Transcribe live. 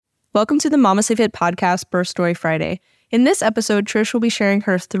Welcome to the Mama Stay Fit podcast, Birth Story Friday. In this episode, Trish will be sharing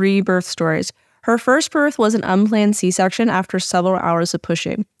her 3 birth stories. Her first birth was an unplanned C-section after several hours of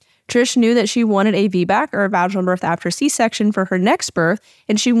pushing. Trish knew that she wanted a VBAC, or a vaginal birth after C-section, for her next birth,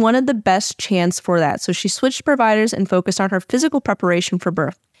 and she wanted the best chance for that, so she switched providers and focused on her physical preparation for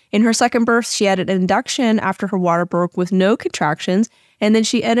birth. In her second birth, she had an induction after her water broke with no contractions, and then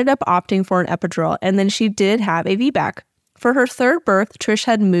she ended up opting for an epidural, and then she did have a VBAC. For her third birth, Trish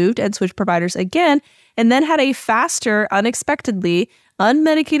had moved and switched providers again, and then had a faster, unexpectedly,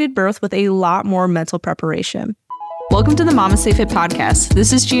 unmedicated birth with a lot more mental preparation. Welcome to the Mama Stay Fit podcast.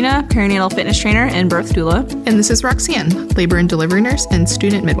 This is Gina, perinatal fitness trainer and birth doula. And this is Roxanne, labor and delivery nurse and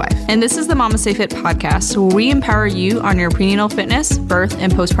student midwife. And this is the Mama Stay Fit podcast, where we empower you on your prenatal fitness, birth,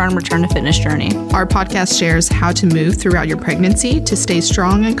 and postpartum return to fitness journey. Our podcast shares how to move throughout your pregnancy to stay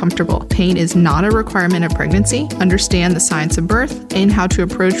strong and comfortable. Pain is not a requirement of pregnancy. Understand the science of birth and how to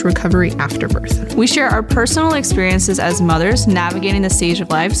approach recovery after birth. We share our personal experiences as mothers navigating the stage of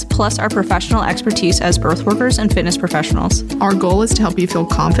lives, plus our professional expertise as birth workers and fitness professionals. Our goal is to help you feel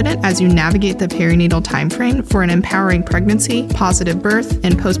confident as you navigate the perinatal timeframe for an empowering pregnancy, positive birth,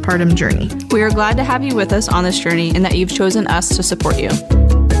 and postpartum journey. We are glad to have you with us on this journey and that you've chosen us to support you.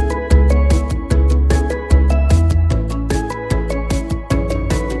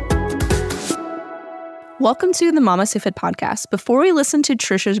 Welcome to the Mama Stay Fit podcast. Before we listen to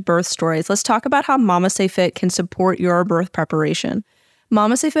Trish's birth stories, let's talk about how Mama Stay Fit can support your birth preparation.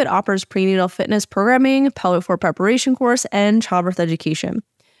 Mama Stay Fit offers prenatal fitness programming, pelvic floor preparation course, and childbirth education.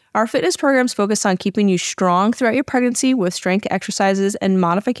 Our fitness programs focus on keeping you strong throughout your pregnancy with strength exercises and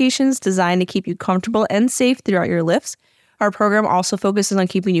modifications designed to keep you comfortable and safe throughout your lifts. Our program also focuses on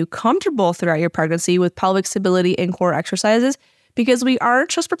keeping you comfortable throughout your pregnancy with pelvic stability and core exercises, because we aren't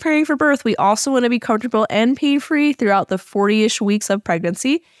just preparing for birth, we also want to be comfortable and pain-free throughout the 40-ish weeks of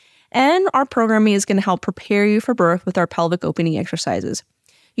pregnancy. And our programming is going to help prepare you for birth with our pelvic opening exercises.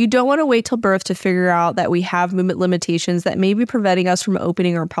 You don't want to wait till birth to figure out that we have movement limitations that may be preventing us from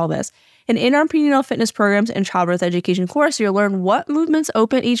opening our pelvis. And in our prenatal fitness programs and childbirth education course, you'll learn what movements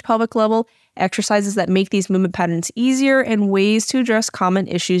open each pelvic level, exercises that make these movement patterns easier, and ways to address common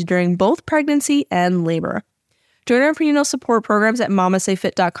issues during both pregnancy and labor. Join our prenatal support programs at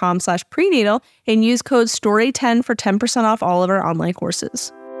mamastayfit.com/prenatal and use code STORY10 for 10% off all of our online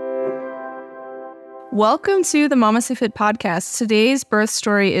courses. Welcome to the Mama Stay Fit podcast. Today's birth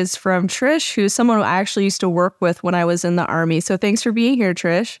story is from Trish, who's someone who I actually used to work with when I was in the Army. So thanks for being here,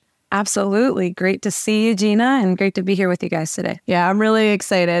 Trish. Absolutely. Great to see you, Gina, and great to be here with you guys today. Yeah, I'm really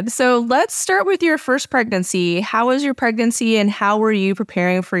excited. So let's start with your first pregnancy. How was your pregnancy and how were you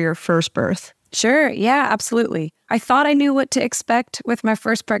preparing for your first birth? Sure. Yeah, absolutely. I thought I knew what to expect with my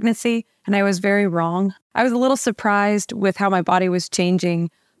first pregnancy, and I was very wrong. I was a little surprised with how my body was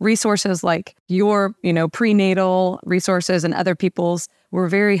changing. Resources like your, prenatal resources and other people's were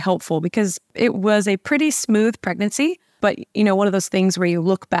very helpful because it was a pretty smooth pregnancy. But, one of those things where you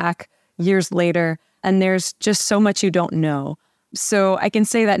look back years later and there's just so much you don't know. So I can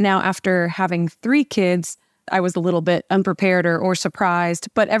say that now after having 3 kids, I was a little bit unprepared or surprised,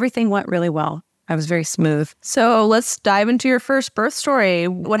 but everything went really well. I was very smooth. So let's dive into your first birth story.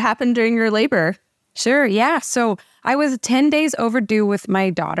 What happened during your labor? Sure. Yeah. So I was 10 days overdue with my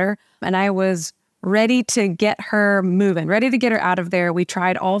daughter, and I was ready to get her moving, ready to get her out of there. We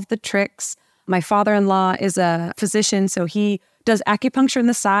tried all of the tricks. My father-in-law is a physician, so he does acupuncture in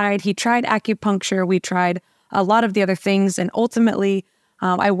the side. He tried acupuncture. We tried a lot of the other things. And ultimately,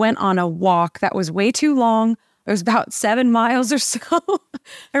 I went on a walk that was way too long. It was about 7 miles or so.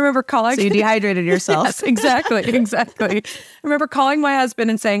 I remember calling. So you dehydrated yourself. Yes, exactly. I remember calling my husband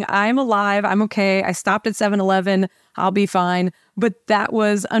and saying, I'm alive. I'm okay. I stopped at 7-Eleven. I'll be fine. But that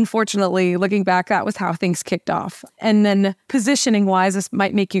was, unfortunately, looking back, that was how things kicked off. And then positioning wise, this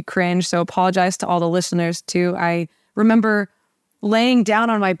might make you cringe. So apologize to all the listeners too. I remember laying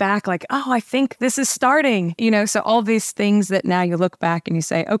down on my back like, I think this is starting. So all these things that now you look back and you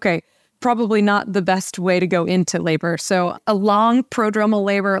say, okay, probably not the best way to go into labor. So a long prodromal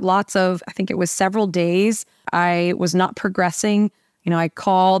labor, I think it was several days. I was not progressing. I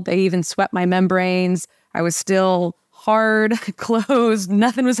called, they even swept my membranes. I was still hard, closed,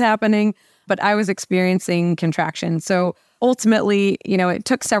 nothing was happening, but I was experiencing contractions. So ultimately, it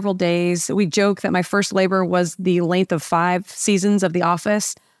took several days. We joke that my first labor was the length of 5 seasons of The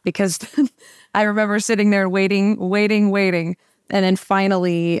Office because I remember sitting there waiting. And then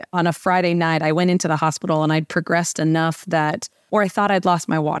finally, on a Friday night, I went into the hospital and I'd progressed enough that, or I thought I'd lost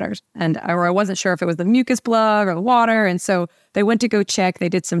my waters. Or I wasn't sure if it was the mucus plug or the water. And so they went to go check, they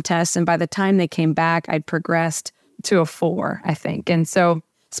did some tests. And by the time they came back, I'd progressed to a 4, I think. And so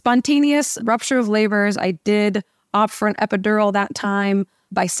spontaneous rupture of labors. I did opt for an epidural that time.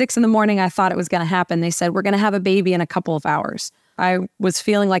 By 6 a.m, I thought it was going to happen. They said, we're going to have a baby in a couple of hours. I was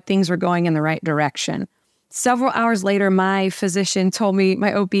feeling like things were going in the right direction. Several hours later, my physician told me,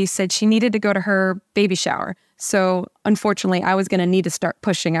 my OB said she needed to go to her baby shower. So unfortunately, I was going to need to start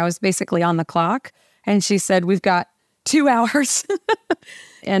pushing. I was basically on the clock. And she said, we've got 2 hours.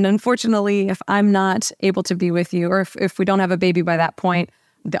 And unfortunately, if I'm not able to be with you, or if we don't have a baby by that point,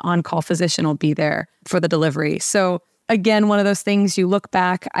 the on-call physician will be there for the delivery. So again, one of those things, you look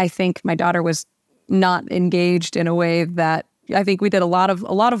back, I think my daughter was not engaged in a way that I think we did a lot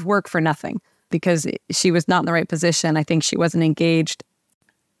of work for nothing because she was not in the right position. I think she wasn't engaged.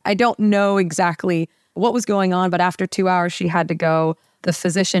 I don't know exactly what was going on, but after 2 hours, she had to go. The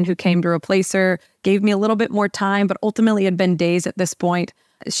physician who came to replace her gave me a little bit more time, but ultimately it had been days at this point.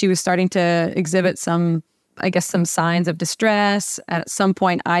 She was starting to exhibit some signs of distress. At some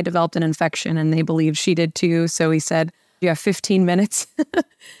point, I developed an infection and they believed she did too. So he said, you have 15 minutes.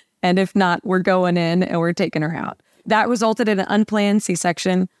 And if not, we're going in and we're taking her out. That resulted in an unplanned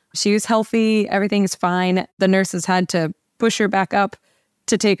C-section. She was healthy. Everything is fine. The nurses had to push her back up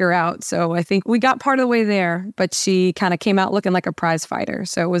to take her out. So I think we got part of the way there, but she kind of came out looking like a prize fighter.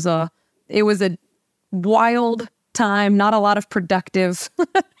 So it was a wild time, not a lot of productive.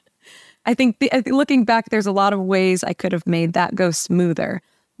 I think looking back, there's a lot of ways I could have made that go smoother.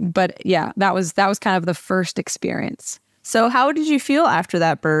 But yeah, that was kind of the first experience. So how did you feel after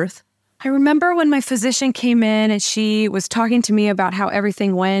that birth? I remember when my physician came in and she was talking to me about how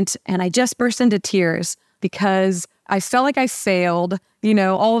everything went, and I just burst into tears because I felt like I failed. You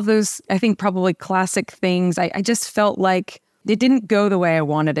know, all of those, I think, probably classic things. I just felt like it didn't go the way I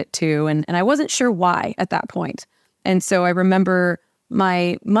wanted it to, and I wasn't sure why at that point. And so I remember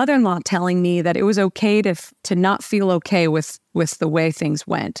my mother-in-law telling me that it was okay to not feel okay with the way things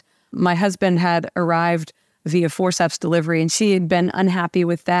went. My husband had arrived via forceps delivery, and she had been unhappy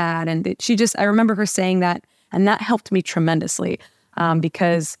with that. And I remember her saying that, and that helped me tremendously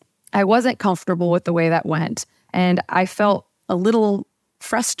because I wasn't comfortable with the way that went. And I felt a little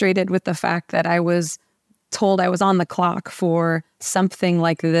frustrated with the fact that I was told I was on the clock for something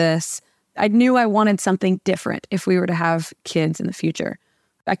like this. I knew I wanted something different if we were to have kids in the future.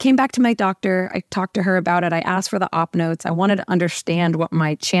 I came back to my doctor. I talked to her about it. I asked for the op notes. I wanted to understand what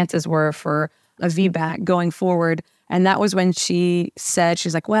my chances were for a VBAC going forward. And that was when she said,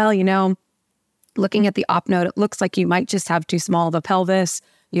 she's like, well, looking at the op note, it looks like you might just have too small of a pelvis.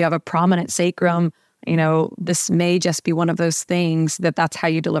 You have a prominent sacrum. This may just be one of those things that's how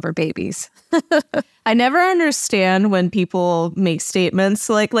you deliver babies. I never understand when people make statements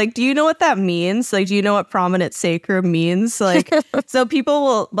like, do you know what that means? Like, do you know what prominent sacrum means? Like, so people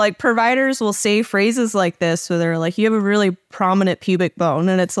will, providers will say phrases like this where they're like, you have a really prominent pubic bone.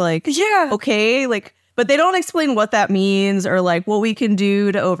 And it's like, yeah, okay. But they don't explain what that means or what we can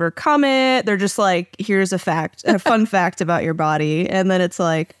do to overcome it. They're just like, here's a fun fact about your body. And then it's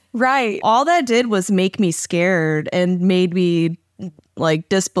like, right. All that did was make me scared and made me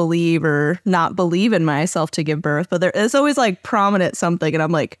disbelieve or not believe in myself to give birth. But there is always prominent something. And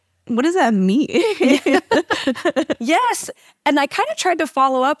I'm like, what does that mean? Yes. And I kind of tried to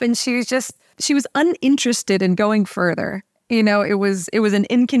follow up, and she was uninterested in going further. It was an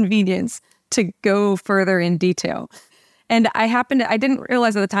inconvenience to go further in detail. And I didn't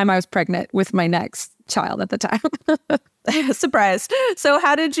realize at the time I was pregnant with my next child at the time. Surprise. So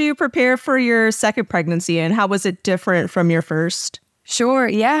how did you prepare for your second pregnancy, and how was it different from your first? Sure.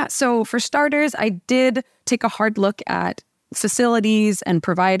 Yeah. So for starters, I did take a hard look at facilities and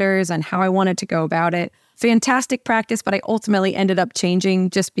providers and how I wanted to go about it. Fantastic practice, but I ultimately ended up changing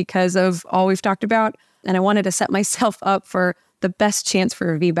just because of all we've talked about. And I wanted to set myself up for the best chance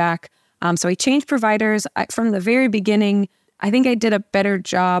for a VBAC. So I changed providers. From the very beginning, I think I did a better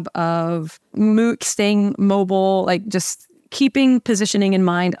job of staying mobile, just keeping positioning in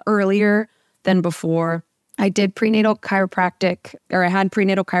mind earlier than before. I did prenatal chiropractic, or I had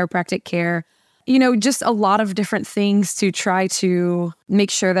prenatal chiropractic care. Just a lot of different things to try to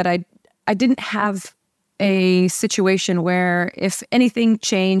make sure that I didn't have a situation where if anything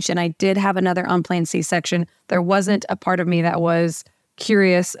changed and I did have another unplanned C-section, there wasn't a part of me that was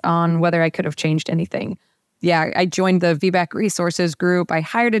curious on whether I could have changed anything. Yeah, I joined the VBAC resources group. I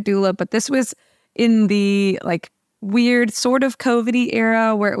hired a doula, but this was in the weird sort of COVID-y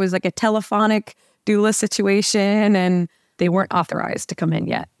era where it was a telephonic doula situation, and they weren't authorized to come in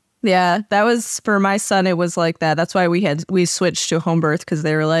yet. Yeah, that was for my son. It was like that. That's why we switched to home birth, because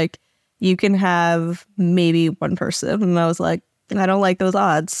they were like, you can have maybe one person. And I was like, I don't like those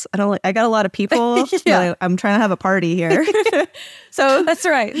odds. I got a lot of people. Yeah. I'm trying to have a party here. So That's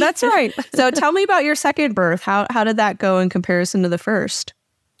right. That's right. So tell me about your second birth. How did that go in comparison to the first?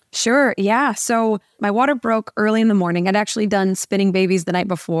 Sure. Yeah. So my water broke early in the morning. I'd actually done spinning babies the night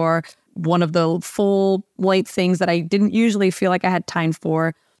before. One of the full late things that I didn't usually feel like I had time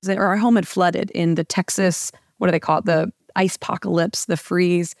for. Our home had flooded in the Texas, what do they call it? The ice apocalypse, the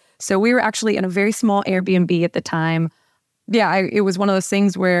freeze. So we were actually in a very small Airbnb at the time. Yeah, it was one of those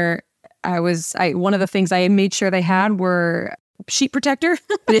things where one of the things I made sure they had were sheet protector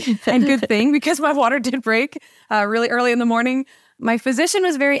and good thing because my water did break really early in the morning. My physician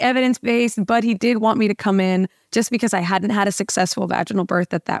was very evidence-based, but he did want me to come in just because I hadn't had a successful vaginal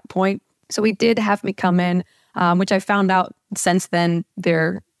birth at that point. So he did have me come in, which I found out since then there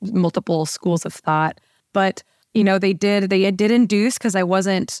are multiple schools of thought. But, they did induce because I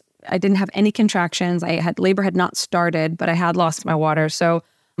didn't have any contractions. Labor had not started, but I had lost my water. So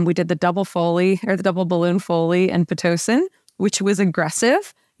we did the double balloon Foley and Pitocin, which was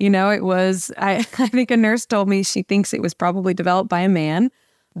aggressive. It was, I think a nurse told me she thinks it was probably developed by a man,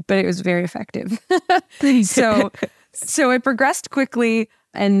 but it was very effective. So it progressed quickly,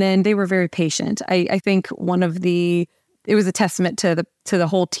 and then they were very patient. I think it was a testament to the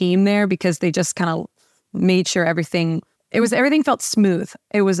whole team there because they just kind of made sure everything felt smooth.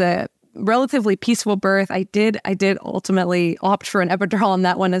 It was a relatively peaceful birth. I did ultimately opt for an epidural on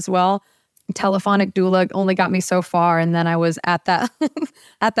that one as well. Telephonic doula only got me so far, and then I was at that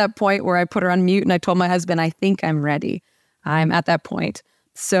at that point where I put her on mute and I told my husband, I think I'm ready. I'm at that point.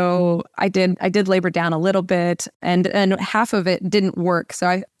 So I did labor down a little bit, and half of it didn't work.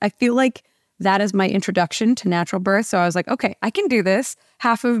 So I feel like that is my introduction to natural birth. So I was like, okay, I can do this.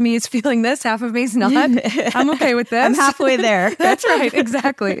 Half of me is feeling this, half of me is not. I'm okay with this. I'm halfway there. That's right.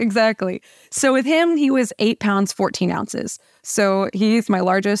 Exactly. So with him, he was 8 pounds, 14 ounces. So he's my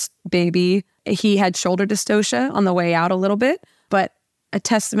largest baby. He had shoulder dystocia on the way out a little bit, but a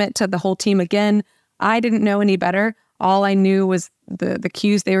testament to the whole team. Again, I didn't know any better. All I knew was the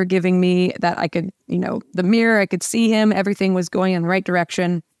cues they were giving me, that I could, the mirror, I could see him. Everything was going in the right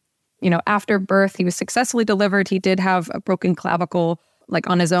direction. After birth, he was successfully delivered. He did have a broken clavicle, like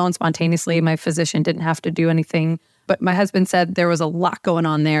on his own spontaneously. My physician didn't have to do anything. But my husband said there was a lot going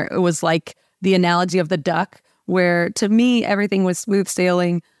on there. It was like the analogy of the duck, where to me, everything was smooth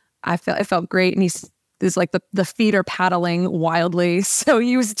sailing. It felt great. And he's like the feet are paddling wildly. So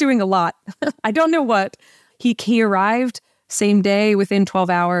he was doing a lot. I don't know what. He arrived same day within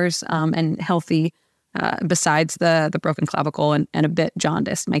 12 hours and healthy. Besides the broken clavicle and a bit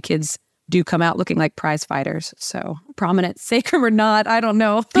jaundiced. My kids do come out looking like prize fighters. So prominent sacrum or not, I don't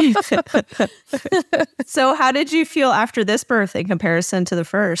know. So how did you feel after this birth in comparison to the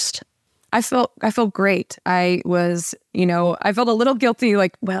first? I felt great. I was, I felt a little guilty,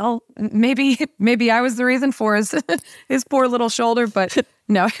 like, well, maybe I was the reason for his poor little shoulder, but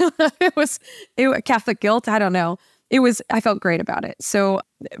no, it was Catholic guilt. I don't know. I felt great about it. So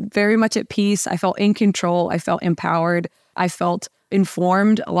very much at peace. I felt in control. I felt empowered. I felt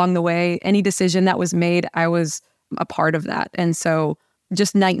informed along the way. Any decision that was made, I was a part of that. And so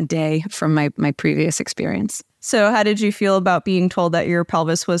just night and day from my previous experience. So how did you feel about being told that your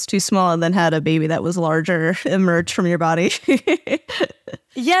pelvis was too small and then had a baby that was larger emerge from your body?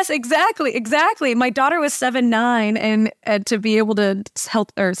 Yes, exactly. My daughter was 7'9", and to be able to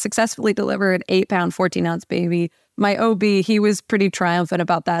help or successfully deliver an 8 pound, 14 ounce baby, my OB, he was pretty triumphant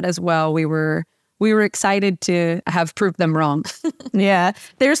about that as well. We were excited to have proved them wrong. Yeah.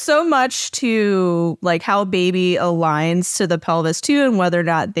 There's so much to like how baby aligns to the pelvis too, and whether or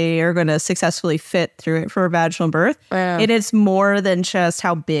not they are going to successfully fit through it for a vaginal birth. Yeah. It is more than just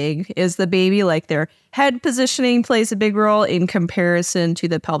how big is the baby. Like their head positioning plays a big role in comparison to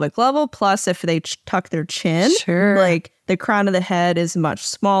the pelvic level. Plus, if they tuck their chin, sure, like the crown of the head is much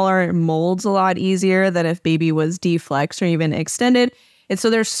smaller. It molds a lot easier than if baby was deflexed or even extended. And so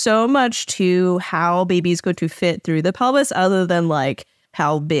there's so much to how babies go to fit through the pelvis other than like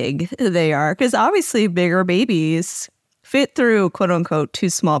how big they are. Because obviously bigger babies fit through quote unquote too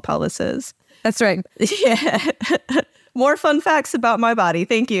small pelvises. That's right. Yeah. More fun facts about my body.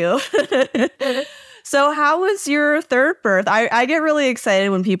 Thank you. So how was your third birth? I get really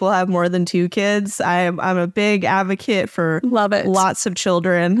excited when people have more than 2 kids. I'm a big advocate for Love it. Lots of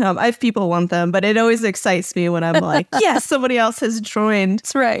children. If people want them, but it always excites me when I'm like, yes, somebody else has joined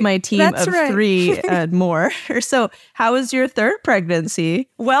That's right. my team That's of right. 3 and more. So how was your third pregnancy?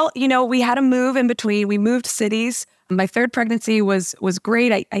 Well, we had a move in between. We moved cities. My third pregnancy was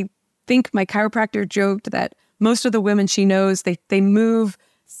great. I think my chiropractor joked that most of the women she knows, they move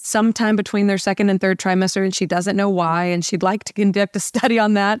sometime between their second and third trimester, and she doesn't know why, and she'd like to conduct a study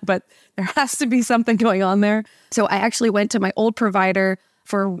on that, but there has to be something going on there. So I actually went to my old provider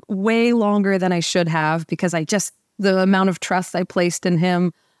for way longer than I should have, because the amount of trust I placed in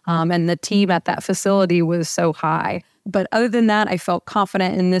him and the team at that facility was so high. But other than that, I felt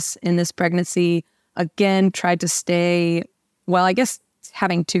confident in this pregnancy. Again, tried to stay, well, I guess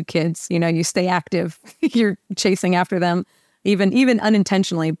having 2 kids, you stay active. You're chasing after them, even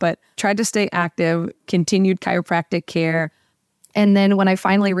unintentionally, but tried to stay active, continued chiropractic care. And then when I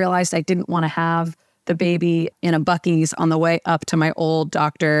finally realized I didn't want to have the baby in a Buc-ee's on the way up to my old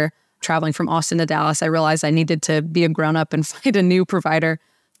doctor, traveling from Austin to Dallas, I realized I needed to be a grown-up and find a new provider.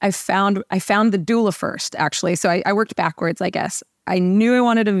 I found the doula first, actually. So I worked backwards, I guess. I knew I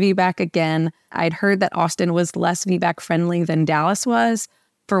wanted a VBAC again. I'd heard that Austin was less VBAC friendly than Dallas was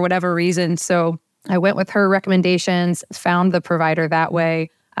for whatever reason. So I went with her recommendations, found the provider that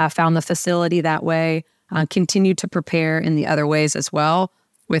way, found the facility that way, continued to prepare in the other ways as well,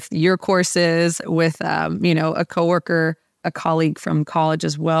 with your courses, with a coworker, a colleague from college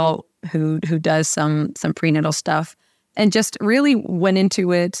as well, who does some prenatal stuff, and just really went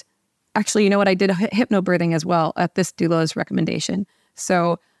into it. Actually, you know what? I did hypnobirthing as well at this doula's recommendation.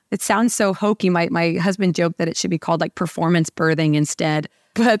 So it sounds so hokey. My husband joked that it should be called like performance birthing instead.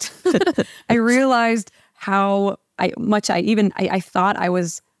 But I realized how much I thought I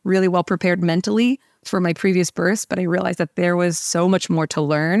was really well prepared mentally for my previous births, but I realized that there was so much more to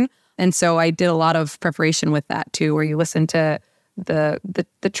learn. And so I did a lot of preparation with that too, where you listen to the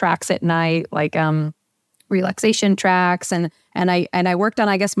tracks at night, like relaxation tracks, and I worked on,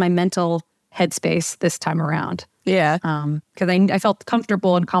 I guess, my mental headspace this time around. Yeah. Because I felt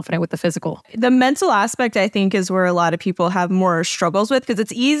comfortable and confident with the physical. The mental aspect, I think, is where a lot of people have more struggles with, because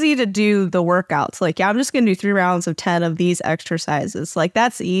it's easy to do the workouts. Like, yeah, I'm just going to do 3 rounds of 10 of these exercises. Like,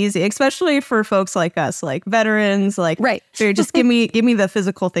 that's easy, especially for folks like us, like veterans, like, right. So just give me the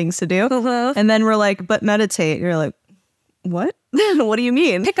physical things to do. Uh-huh. And then we're like, but meditate. You're like, what? What do you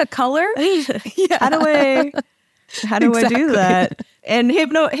mean? Pick a color? Yeah. How do I do that? And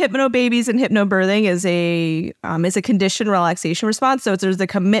hypno babies and hypnobirthing is a conditioned relaxation response. So there's a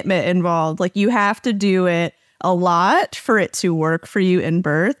commitment involved. Like, you have to do it a lot for it to work for you in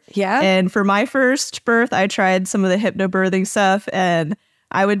birth. Yeah. And for my first birth, I tried some of the hypnobirthing stuff, and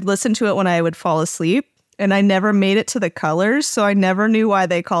I would listen to it when I would fall asleep. And I never made it to the colors, so I never knew why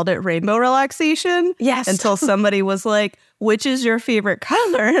they called it rainbow relaxation. Yes. Until somebody was like, which is your favorite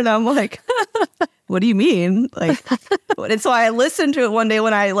color? And I'm like, what do you mean? Like, and so I listened to it one day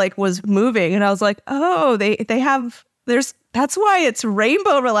when I was moving, and I was like, oh, that's why it's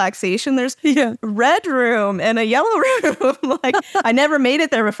rainbow relaxation. There's red room and a yellow room. Like, I never made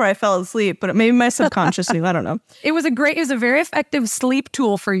it there before I fell asleep, but maybe my subconscious knew. I don't know. It was a very effective sleep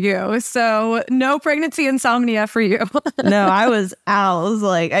tool for you. So no pregnancy insomnia for you. No, I was out. It was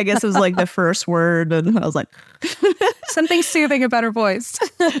like, I guess it was like the first word, and I was like, something soothing about her voice.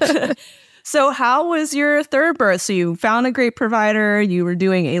 So how was your third birth? So you found a great provider. You were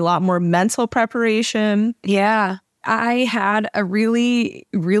doing a lot more mental preparation. Yeah. I had a really,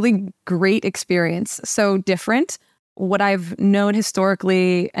 really great experience. So different. What I've known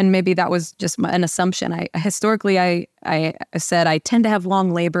historically, and maybe that was just an assumption. I said I tend to have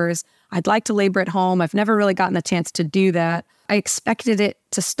long labors. I'd like to labor at home. I've never really gotten the chance to do that. I expected it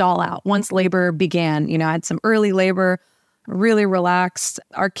to stall out once labor began. I had some early labor, really relaxed.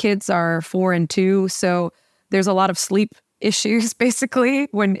 Our kids are 4 and 2, so there's a lot of sleep issues, basically,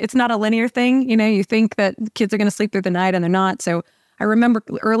 when it's not a linear thing. You think that kids are going to sleep through the night, and they're not. So I remember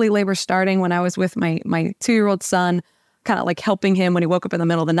early labor starting when I was with my 2-year-old son, kind of like helping him when he woke up in the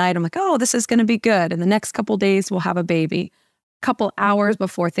middle of the night. I'm like, oh, this is going to be good. In the next couple days, we'll have a baby. A couple hours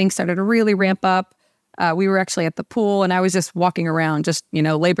before things started to really ramp up, we were actually at the pool, and I was just walking around, just,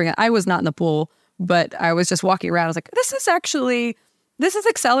 laboring. I was not in the pool, but I was just walking around. I was like, this is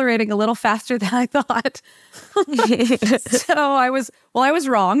accelerating a little faster than I thought. So I was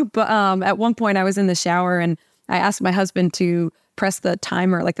wrong. But at one point I was in the shower, and I asked my husband to press the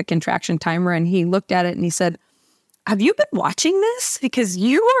timer, like the contraction timer. And he looked at it and he said, have you been watching this? Because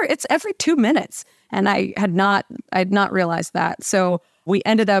it's every 2 minutes. And I had not realized that. So we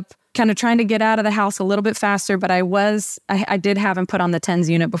ended up kind of trying to get out of the house a little bit faster, but I did have him put on the TENS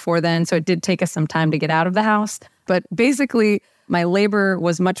unit before then. So it did take us some time to get out of the house. But basically, my labor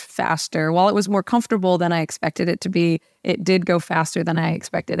was much faster. While it was more comfortable than I expected it to be, it did go faster than I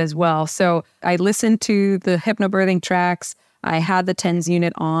expected as well. So I listened to the hypnobirthing tracks. I had the TENS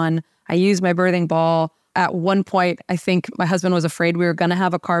unit on. I used my birthing ball. At one point, I think my husband was afraid we were going to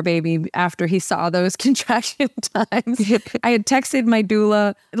have a car baby after he saw those contraction times. I had texted my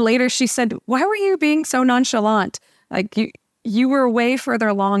doula. Later, she said, "Why were you being so nonchalant? Like you were way further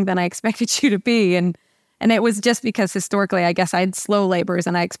along than I expected you to be." And it was just because historically, I guess I had slow labors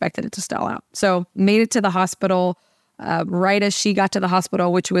and I expected it to stall out. So made it to the hospital right as she got to the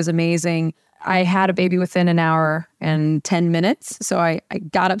hospital, which was amazing. I had a baby within an hour and 10 minutes. So I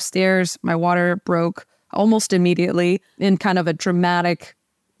got upstairs, my water broke almost immediately in kind of a dramatic,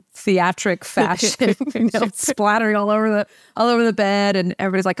 theatric fashion, splattering all over the bed. And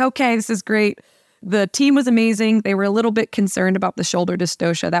everybody's like, "Okay, this is great." The team was amazing. They were a little bit concerned about the shoulder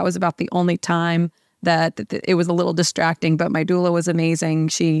dystocia. That was about the only time that it was a little distracting, but my doula was amazing.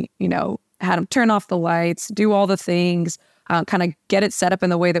 She, had them turn off the lights, do all the things, kind of get it set up in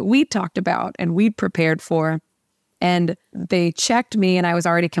the way that we talked about and we'd prepared for. And they checked me and I was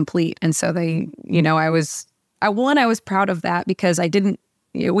already complete. And so they, I was proud of that because I didn't,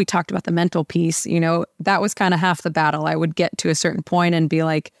 we talked about the mental piece, that was kind of half the battle. I would get to a certain point and be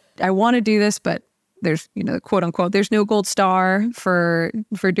like, I want to do this, but there's, quote unquote, there's no gold star for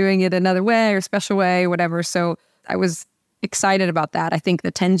doing it another way or special way, whatever. So I was excited about that. I think the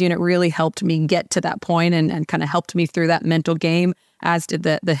TENS unit really helped me get to that point and kind of helped me through that mental game, as did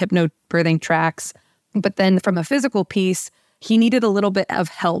the hypnobirthing tracks. But then from a physical piece, he needed a little bit of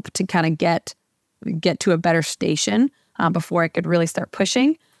help to kind of get to a better station before I could really start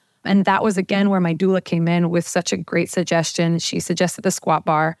pushing. And that was, again, where my doula came in with such a great suggestion. She suggested the squat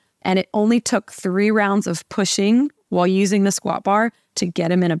bar. And it only took 3 rounds of pushing while using the squat bar to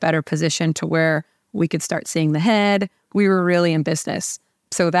get him in a better position to where we could start seeing the head. We were really in business.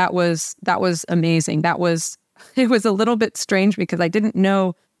 So that was amazing. It was a little bit strange because I didn't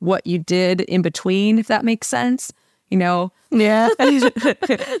know what you did in between, if that makes sense. Yeah.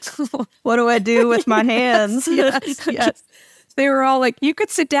 What do I do with my hands? Yes. They were all like, "You could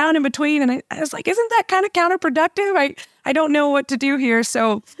sit down in between." And I was like, "Isn't that kind of counterproductive? I don't know what to do here."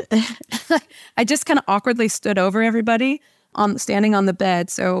 So I just kind of awkwardly stood over everybody standing on the bed.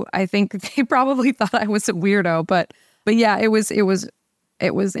 So I think they probably thought I was a weirdo, but yeah, it was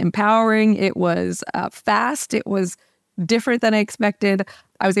empowering. It was fast. It was different than I expected.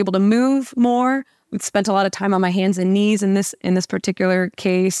 I was able to move more. We spent a lot of time on my hands and knees in this particular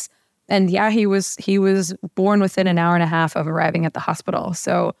case. And yeah, he was born within an hour and a half of arriving at the hospital.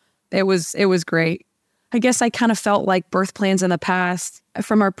 So it was great. I guess I kind of felt like birth plans in the past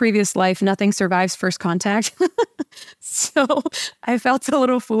from our previous life, nothing survives first contact. So I felt a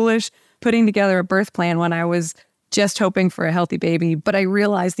little foolish putting together a birth plan when I was just hoping for a healthy baby. But I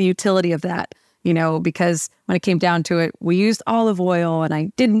realized the utility of that, because when it came down to it, we used olive oil and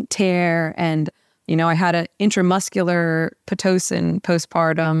I didn't tear. And, I had an intramuscular Pitocin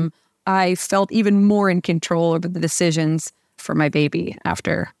postpartum. I felt even more in control over the decisions for my baby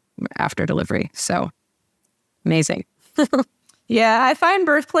after delivery. So amazing. Yeah, I find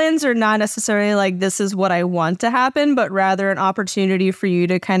birth plans are not necessarily like this is what I want to happen, but rather an opportunity for you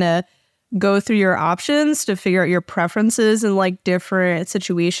to kind of go through your options to figure out your preferences in like different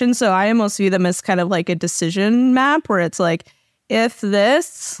situations. So I almost view them as kind of like a decision map where it's like, if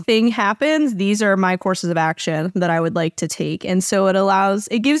this thing happens, these are my courses of action that I would like to take. And so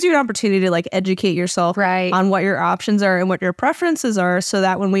it gives you an opportunity to like educate yourself on what your options are and what your preferences are so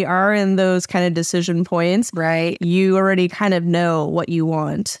that when we are in those kind of decision points, you already kind of know what you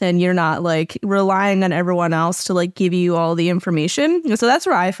want and you're not like relying on everyone else to like give you all the information. And so that's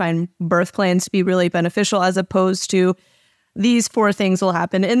where I find birth plans to be really beneficial as opposed to these 4 things will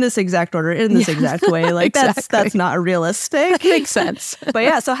happen in this exact order, in this exact way. Like that's not realistic. Makes sense. But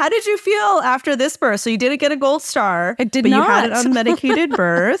yeah, so how did you feel after this birth? So you didn't get a gold star. I did but not. You had an unmedicated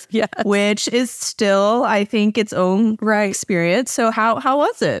birth, yes. Which is still, I think, its own experience. So how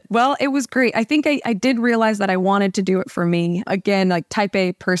was it? Well, it was great. I think I did realize that I wanted to do it for me. Again, like type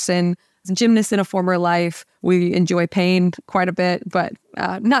A person, gymnast in a former life. We enjoy pain quite a bit, but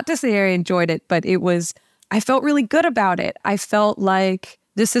not to say I enjoyed it, but I felt really good about it. I felt like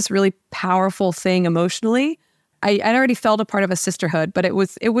this really powerful thing emotionally. I already felt a part of a sisterhood, but it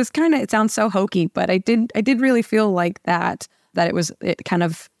was kind of, it sounds so hokey, but I did really feel like that it kind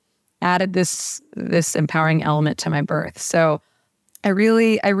of added this empowering element to my birth. So I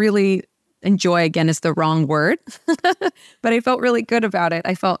really enjoy, again, is the wrong word, but I felt really good about it.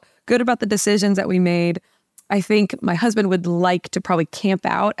 I felt good about the decisions that we made. I think my husband would like to probably camp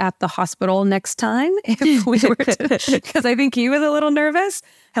out at the hospital next time if we were to, because I think he was a little nervous.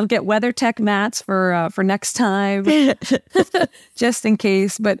 He'll get WeatherTech mats for next time, just in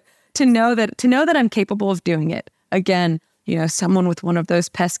case. But to know that I'm capable of doing it. Again, someone with one of those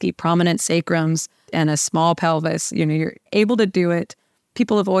pesky prominent sacrums and a small pelvis, you're able to do it.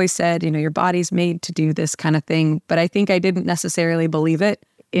 People have always said, your body's made to do this kind of thing. But I think I didn't necessarily believe it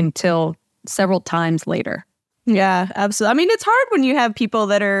until several times later. Yeah, absolutely. I mean, it's hard when you have people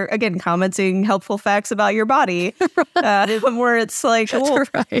that are, again, commenting helpful facts about your body, where it's like, well,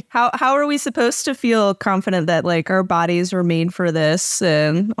 right. how are we supposed to feel confident that like our bodies are made for this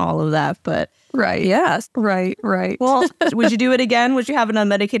and all of that? But right. Yes. Right. Well, would you do it again? Would you have an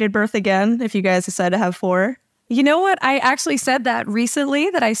unmedicated birth again if you guys decide to have 4? You know what? I actually said that recently,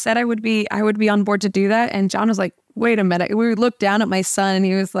 that I said I would be on board to do that. And John was like, wait a minute. We looked down at my son and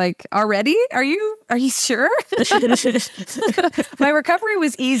he was like, already? Are you sure? My recovery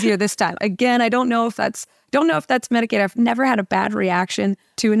was easier this time. Again, I don't know if that's medicated. I've never had a bad reaction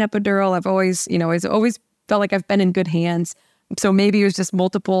to an epidural. I've always felt like I've been in good hands. So maybe it was just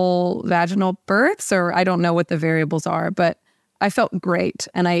multiple vaginal births, or I don't know what the variables are, but I felt great.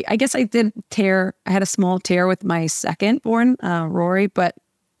 And I guess I did tear. I had a small tear with my second born, Rory, but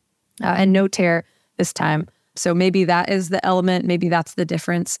and no tear this time. So maybe that is the element. Maybe that's the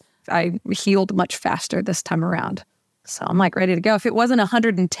difference. I healed much faster this time around. So I'm like ready to go. If it wasn't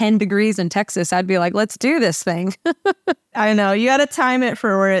 110 degrees in Texas, I'd be like, let's do this thing. I know. You got to time it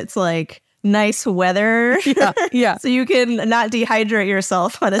for where it's like nice weather. Yeah. So you can not dehydrate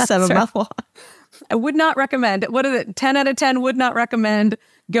yourself on a 7-month walk. I would not recommend. What is it? 10 out of 10 would not recommend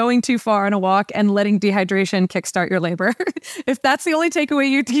going too far on a walk and letting dehydration kickstart your labor. If that's the only takeaway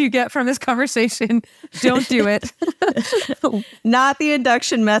you get from this conversation, don't do it. Not the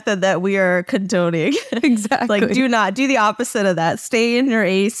induction method that we are condoning. Exactly. Like, do the opposite of that. Stay in your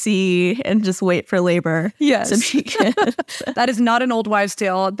AC and just wait for labor. Yes. To begin. That is not an old wives'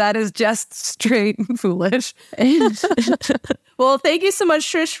 tale. That is just straight foolish. Well, thank you so much,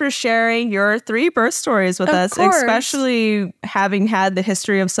 Trish, for sharing your 3 birth stories with us, especially having had the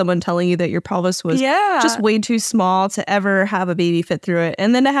history of someone telling you that your pelvis was just way too small to ever have a baby fit through it.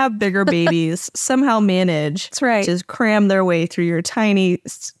 And then to have bigger babies somehow manage to just cram their way through your tiny,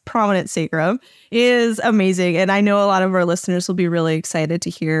 prominent sacrum is amazing. And I know a lot of our listeners will be really excited to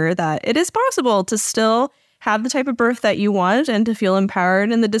hear that it is possible to still have the type of birth that you want and to feel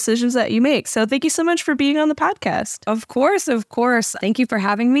empowered in the decisions that you make. So thank you so much for being on the podcast. Of course. Thank you for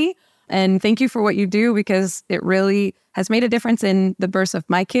having me. And thank you for what you do, because it really has made a difference in the births of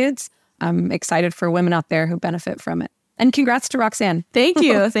my kids. I'm excited for women out there who benefit from it. And congrats to Roxanne. Thank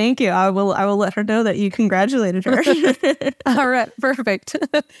you. Thank you. I will let her know that you congratulated her. All right. Perfect.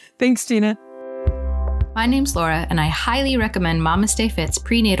 Thanks, Gina. My name's Laura, and I highly recommend Mama Stay Fit's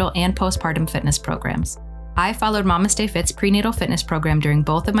prenatal and postpartum fitness programs. I followed Mama Stay Fit's prenatal fitness program during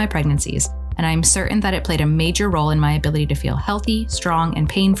both of my pregnancies, and I'm certain that it played a major role in my ability to feel healthy, strong, and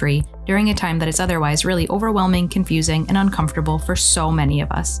pain-free during a time that is otherwise really overwhelming, confusing, and uncomfortable for so many of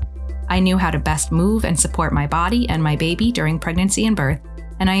us. I knew how to best move and support my body and my baby during pregnancy and birth,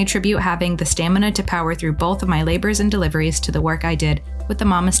 and I attribute having the stamina to power through both of my labors and deliveries to the work I did with the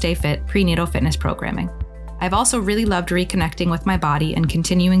Mama Stay Fit prenatal fitness programming. I've also really loved reconnecting with my body and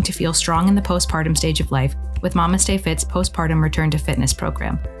continuing to feel strong in the postpartum stage of life with Mama Stay Fit's postpartum return to fitness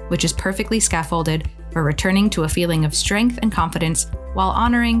program, which is perfectly scaffolded for returning to a feeling of strength and confidence while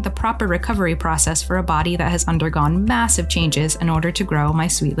honoring the proper recovery process for a body that has undergone massive changes in order to grow my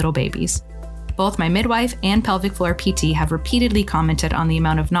sweet little babies. Both my midwife and pelvic floor PT have repeatedly commented on the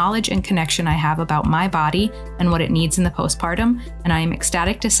amount of knowledge and connection I have about my body and what it needs in the postpartum, and I am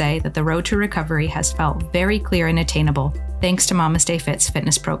ecstatic to say that the road to recovery has felt very clear and attainable thanks to Mama Stay Fit's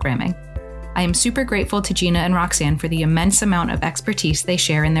fitness programming. I am super grateful to Gina and Roxanne for the immense amount of expertise they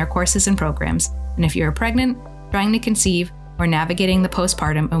share in their courses and programs, and if you're pregnant, trying to conceive, or navigating the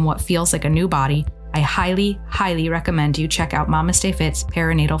postpartum and what feels like a new body, I highly, highly recommend you check out Mama Stay Fit's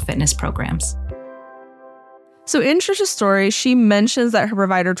perinatal fitness programs. So in Trish's story, she mentions that her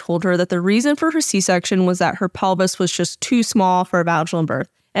provider told her that the reason for her C-section was that her pelvis was just too small for a vaginal birth.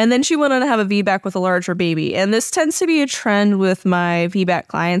 And then she went on to have a VBAC with a larger baby. And this tends to be a trend with my VBAC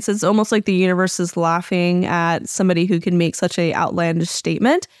clients. It's almost like the universe is laughing at somebody who can make such an outlandish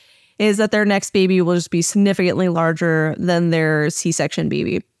statement, is that their next baby will just be significantly larger than their C-section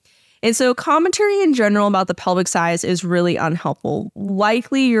baby. And so commentary in general about the pelvic size is really unhelpful.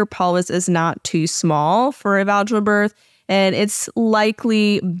 Likely your pelvis is not too small for a vaginal birth, and it's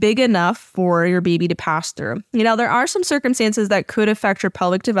likely big enough for your baby to pass through. You know, there are some circumstances that could affect your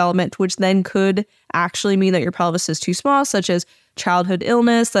pelvic development, which then could actually mean that your pelvis is too small, such as childhood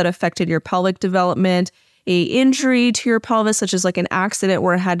illness that affected your pelvic development, a injury to your pelvis, such as like an accident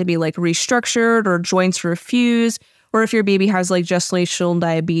where it had to be like restructured or joints refused, or if your baby has like gestational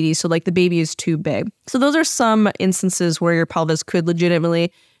diabetes, so like the baby is too big. So those are some instances where your pelvis could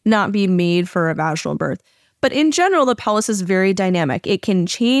legitimately not be made for a vaginal birth. But in general, the pelvis is very dynamic. It can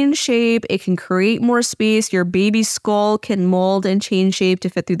change shape. It can create more space. Your baby's skull can mold and change shape to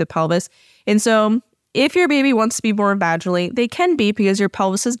fit through the pelvis. And so if your baby wants to be born vaginally, they can be, because your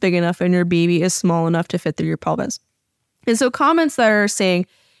pelvis is big enough and your baby is small enough to fit through your pelvis. And so comments that are saying,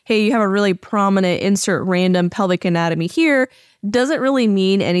 hey, you have a really prominent insert random pelvic anatomy here, doesn't really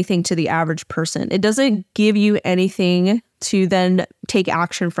mean anything to the average person. It doesn't give you anything to then take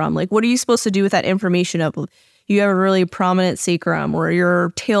action from. Like, what are you supposed to do with that information of you have a really prominent sacrum or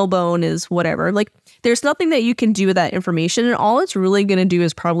your tailbone is whatever? Like, there's nothing that you can do with that information. And all it's really going to do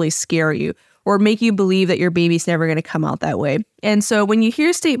is probably scare you or make you believe that your baby's never going to come out that way. And so when you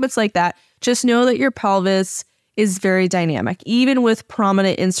hear statements like that, just know that your pelvis is very dynamic. Even with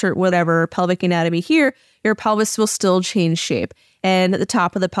prominent insert whatever pelvic anatomy here, your pelvis will still change shape. And at the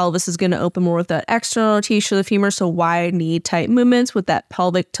top of the pelvis is going to open more with that external rotation of the femur, so wide knee type movements with that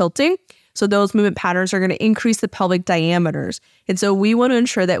pelvic tilting. So those movement patterns are going to increase the pelvic diameters. And so we want to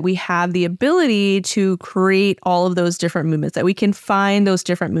ensure that we have the ability to create all of those different movements, that we can find those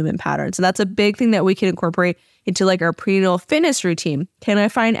different movement patterns. And that's a big thing that we can incorporate into like our prenatal fitness routine. Can I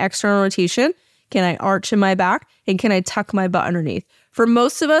find external rotation? Can I arch in my back? And can I tuck my butt underneath? For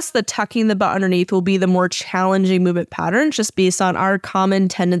most of us, the tucking the butt underneath will be the more challenging movement pattern just based on our common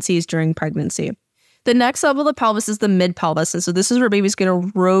tendencies during pregnancy. The next level of the pelvis is the mid-pelvis. And so this is where baby's going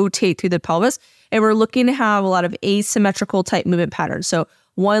to rotate through the pelvis. And we're looking to have a lot of asymmetrical type movement patterns. So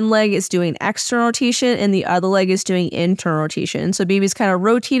one leg is doing external rotation and the other leg is doing internal rotation. So baby's kind of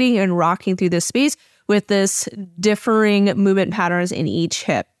rotating and rocking through this space with this differing movement patterns in each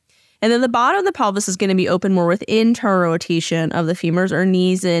hip. And then the bottom of the pelvis is going to be open more with internal rotation of the femurs or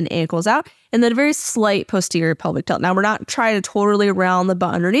knees and ankles out, and then a very slight posterior pelvic tilt. Now, we're not trying to totally round the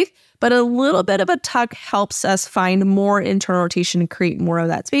butt underneath, but a little bit of a tuck helps us find more internal rotation and create more of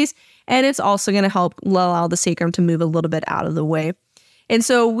that space. And it's also going to help allow the sacrum to move a little bit out of the way. And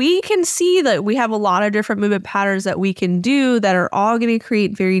so we can see that we have a lot of different movement patterns that we can do that are all going to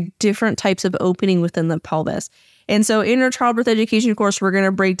create very different types of opening within the pelvis. And so in our childbirth education course, we're going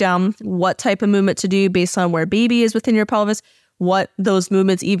to break down what type of movement to do based on where baby is within your pelvis, what those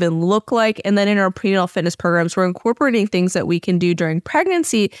movements even look like. And then in our prenatal fitness programs, we're incorporating things that we can do during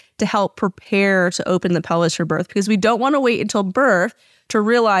pregnancy to help prepare to open the pelvis for birth, because we don't want to wait until birth to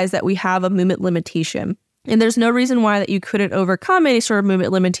realize that we have a movement limitation. And there's no reason why that you couldn't overcome any sort of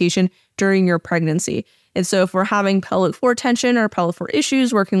movement limitation during your pregnancy. And so if we're having pelvic floor tension or pelvic floor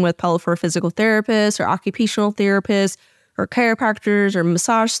issues, working with pelvic floor physical therapists or occupational therapists or chiropractors or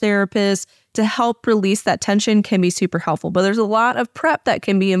massage therapists to help release that tension can be super helpful. But there's a lot of prep that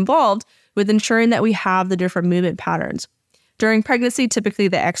can be involved with ensuring that we have the different movement patterns. During pregnancy, typically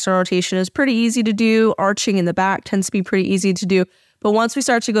the external rotation is pretty easy to do. Arching in the back tends to be pretty easy to do. But once we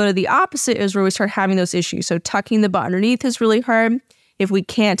start to go to the opposite is where we start having those issues. So tucking the butt underneath is really hard. If we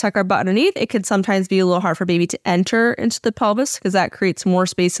can't tuck our butt underneath, it could sometimes be a little hard for baby to enter into the pelvis because that creates more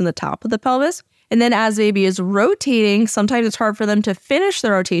space in the top of the pelvis. And then as baby is rotating, sometimes it's hard for them to finish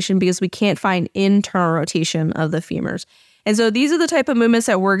the rotation because we can't find internal rotation of the femurs. And so these are the type of movements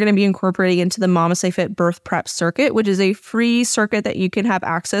that we're going to be incorporating into the Mama Stay Fit Birth Prep Circuit, which is a free circuit that you can have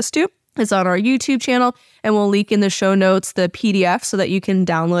access to. It's on our YouTube channel, and we'll link in the show notes the PDF so that you can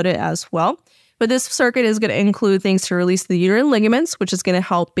download it as well. But this circuit is going to include things to release the uterine ligaments, which is going to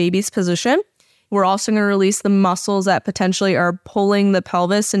help baby's position. We're also going to release the muscles that potentially are pulling the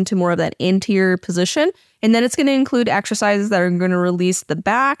pelvis into more of that anterior position. And then it's going to include exercises that are going to release the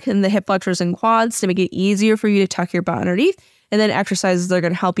back and the hip flexors and quads to make it easier for you to tuck your butt underneath. And then exercises that are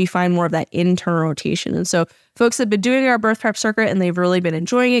going to help you find more of that internal rotation. And so folks have been doing our birth prep circuit and they've really been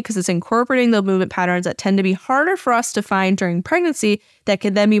enjoying it because it's incorporating the movement patterns that tend to be harder for us to find during pregnancy that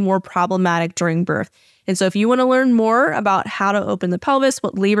can then be more problematic during birth. And so if you want to learn more about how to open the pelvis,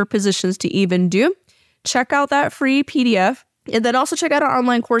 what labor positions to even do, check out that free PDF. And then also check out our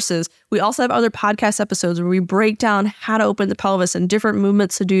online courses. We also have other podcast episodes where we break down how to open the pelvis and different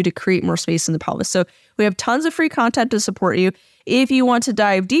movements to do to create more space in the pelvis. So we have tons of free content to support you. If you want to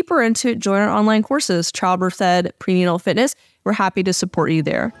dive deeper into it, join our online courses, Childbirth Ed, Prenatal Fitness. We're happy to support you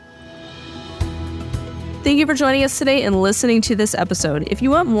there. Thank you for joining us today and listening to this episode. If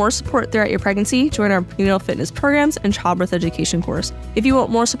you want more support throughout your pregnancy, join our prenatal fitness programs and childbirth education course. If you want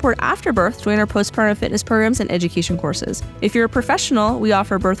more support after birth, join our postpartum fitness programs and education courses. If you're a professional, we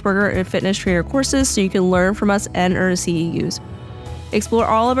offer birth worker and fitness trainer courses so you can learn from us and earn CEUs. Explore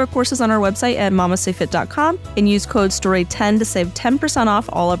all of our courses on our website at mamastayfit.com and use code STORY10 to save 10% off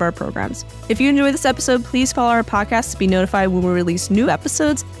all of our programs. If you enjoyed this episode, please follow our podcast to be notified when we release new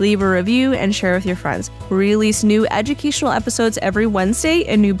episodes, leave a review, and share with your friends. We release new educational episodes every Wednesday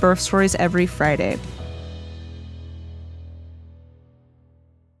and new birth stories every Friday.